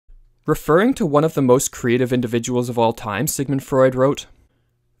Referring to one of the most creative individuals of all time, Sigmund Freud wrote,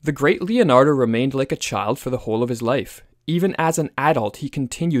 "The great Leonardo remained like a child for the whole of his life. Even as an adult, he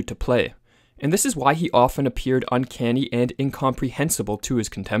continued to play, and this is why he often appeared uncanny and incomprehensible to his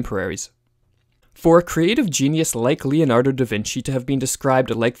contemporaries." For a creative genius like Leonardo da Vinci to have been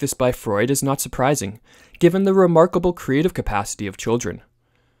described like this by Freud is not surprising, given the remarkable creative capacity of children.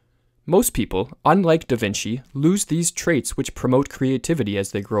 Most people, unlike da Vinci, lose these traits which promote creativity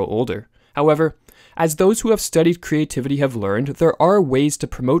as they grow older. However, as those who have studied creativity have learned, there are ways to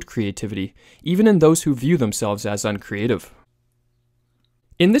promote creativity, even in those who view themselves as uncreative.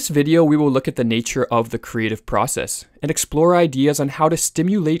 In this video, we will look at the nature of the creative process and explore ideas on how to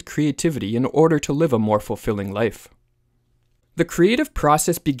stimulate creativity in order to live a more fulfilling life. The creative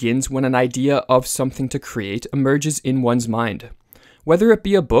process begins when an idea of something to create emerges in one's mind. Whether it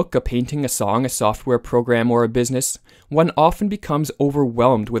be a book, a painting, a song, a software program, or a business, one often becomes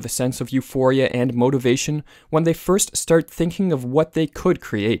overwhelmed with a sense of euphoria and motivation when they first start thinking of what they could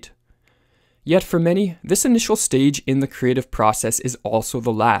create. Yet for many, this initial stage in the creative process is also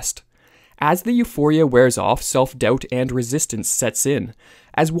the last. As the euphoria wears off, self-doubt and resistance sets in,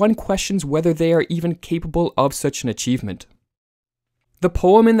 as one questions whether they are even capable of such an achievement. "The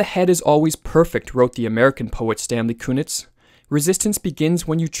poem in the head is always perfect," wrote the American poet Stanley Kunitz. "Resistance begins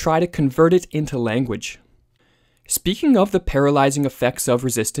when you try to convert it into language." Speaking of the paralyzing effects of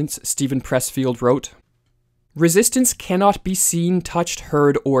resistance, Steven Pressfield wrote, "Resistance cannot be seen, touched,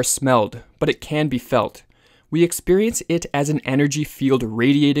 heard, or smelled, but it can be felt. We experience it as an energy field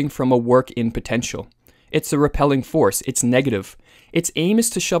radiating from a work in potential. It's a repelling force, it's negative. Its aim is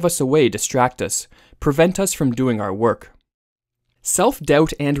to shove us away, distract us, prevent us from doing our work."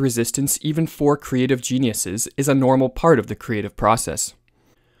 Self-doubt and resistance, even for creative geniuses, is a normal part of the creative process.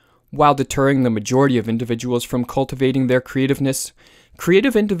 While deterring the majority of individuals from cultivating their creativeness,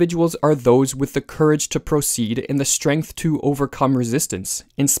 creative individuals are those with the courage to proceed and the strength to overcome resistance,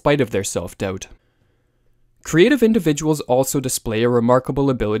 in spite of their self-doubt. Creative individuals also display a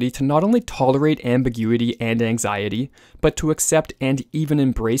remarkable ability to not only tolerate ambiguity and anxiety, but to accept and even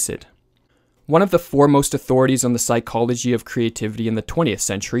embrace it. One of the foremost authorities on the psychology of creativity in the 20th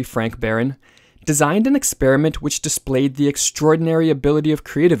century, Frank Barron, designed an experiment which displayed the extraordinary ability of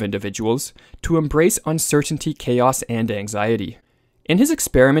creative individuals to embrace uncertainty, chaos, and anxiety. In his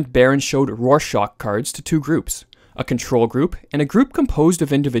experiment, Barron showed Rorschach cards to two groups, a control group and a group composed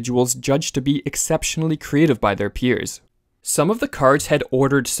of individuals judged to be exceptionally creative by their peers. Some of the cards had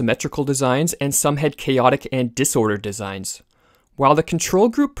ordered symmetrical designs and some had chaotic and disordered designs. While the control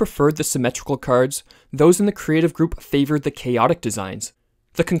group preferred the symmetrical cards, those in the creative group favored the chaotic designs.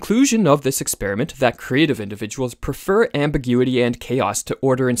 The conclusion of this experiment, that creative individuals prefer ambiguity and chaos to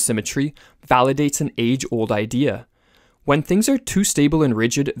order and symmetry, validates an age-old idea. When things are too stable and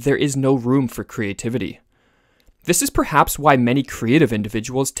rigid, there is no room for creativity. This is perhaps why many creative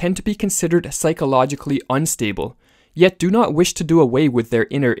individuals tend to be considered psychologically unstable, yet do not wish to do away with their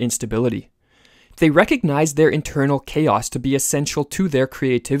inner instability. They recognize their internal chaos to be essential to their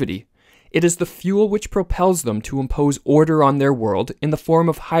creativity. It is the fuel which propels them to impose order on their world in the form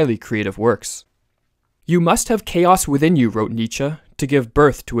of highly creative works. "You must have chaos within you," wrote Nietzsche, "to give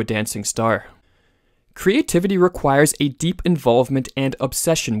birth to a dancing star." Creativity requires a deep involvement and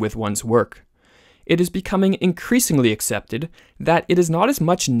obsession with one's work. It is becoming increasingly accepted that it is not as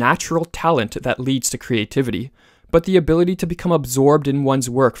much natural talent that leads to creativity, but the ability to become absorbed in one's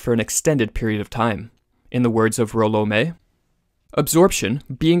work for an extended period of time. In the words of Rollo May, absorption,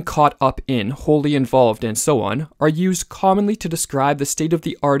 being caught up in, wholly involved, and so on, are used commonly to describe the state of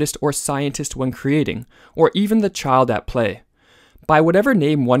the artist or scientist when creating, or even the child at play. By whatever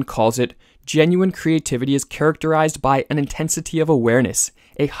name one calls it, genuine creativity is characterized by an intensity of awareness,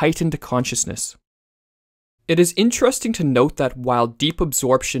 a heightened consciousness. It is interesting to note that while deep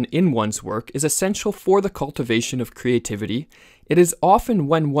absorption in one's work is essential for the cultivation of creativity, it is often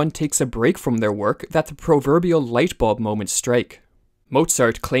when one takes a break from their work that the proverbial light bulb moments strike.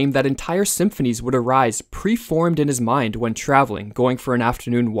 Mozart claimed that entire symphonies would arise preformed in his mind when traveling, going for an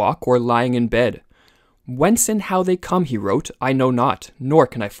afternoon walk, or lying in bed. "Whence and how they come," he wrote, "I know not, nor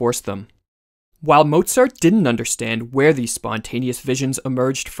can I force them." While Mozart didn't understand where these spontaneous visions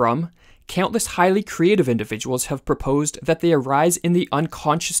emerged from, countless highly creative individuals have proposed that they arise in the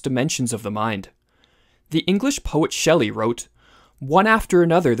unconscious dimensions of the mind. The English poet Shelley wrote, "One after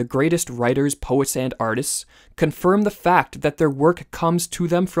another, the greatest writers, poets, and artists confirm the fact that their work comes to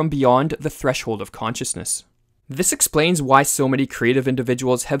them from beyond the threshold of consciousness." This explains why so many creative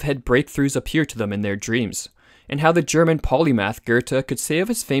individuals have had breakthroughs appear to them in their dreams, and how the German polymath Goethe could say of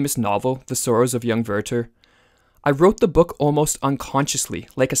his famous novel, The Sorrows of Young Werther, I wrote the book almost unconsciously,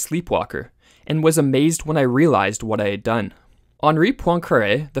 like a sleepwalker, and was amazed when I realized what I had done. Henri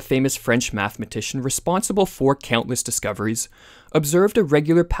Poincaré, the famous French mathematician responsible for countless discoveries, observed a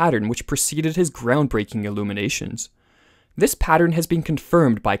regular pattern which preceded his groundbreaking illuminations. This pattern has been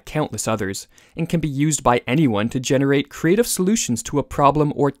confirmed by countless others, and can be used by anyone to generate creative solutions to a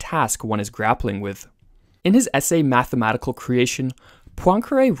problem or task one is grappling with. In his essay Mathematical Creation,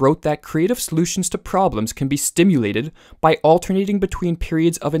 Poincaré wrote that creative solutions to problems can be stimulated by alternating between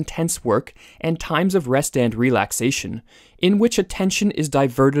periods of intense work and times of rest and relaxation, in which attention is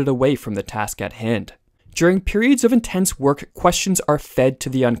diverted away from the task at hand. During periods of intense work, questions are fed to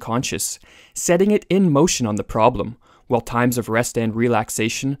the unconscious, setting it in motion on the problem, while times of rest and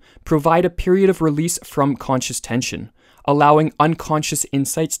relaxation provide a period of release from conscious tension, allowing unconscious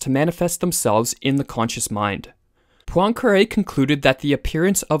insights to manifest themselves in the conscious mind. Poincaré concluded that the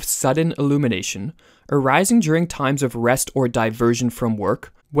appearance of sudden illumination, arising during times of rest or diversion from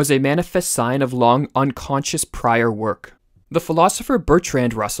work, was a manifest sign of long unconscious prior work. The philosopher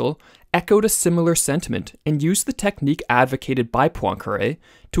Bertrand Russell echoed a similar sentiment and used the technique advocated by Poincaré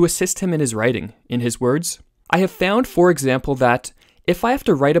to assist him in his writing. In his words, "I have found, for example, that if I have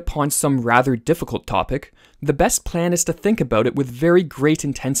to write upon some rather difficult topic, the best plan is to think about it with very great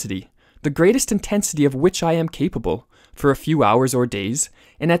intensity, the greatest intensity of which I am capable, for a few hours or days,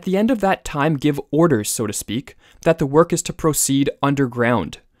 and at the end of that time give orders, so to speak, that the work is to proceed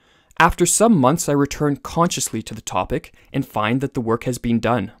underground. After some months I return consciously to the topic and find that the work has been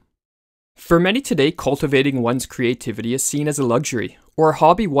done." For many today, cultivating one's creativity is seen as a luxury, or a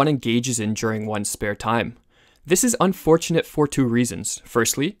hobby one engages in during one's spare time. This is unfortunate for two reasons.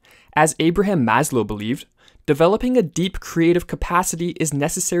 Firstly, as Abraham Maslow believed, developing a deep creative capacity is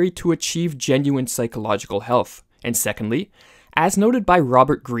necessary to achieve genuine psychological health. And secondly, as noted by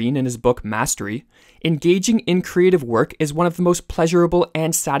Robert Greene in his book Mastery, engaging in creative work is one of the most pleasurable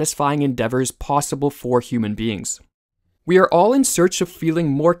and satisfying endeavors possible for human beings. We are all in search of feeling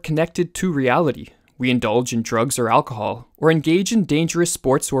more connected to reality. We indulge in drugs or alcohol, or engage in dangerous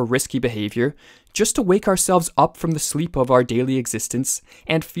sports or risky behavior just to wake ourselves up from the sleep of our daily existence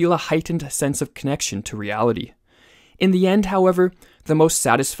and feel a heightened sense of connection to reality. In the end, however, the most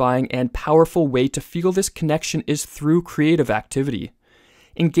satisfying and powerful way to feel this connection is through creative activity.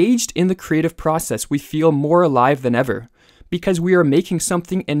 Engaged in the creative process, we feel more alive than ever, because we are making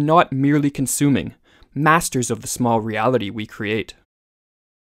something and not merely consuming, masters of the small reality we create.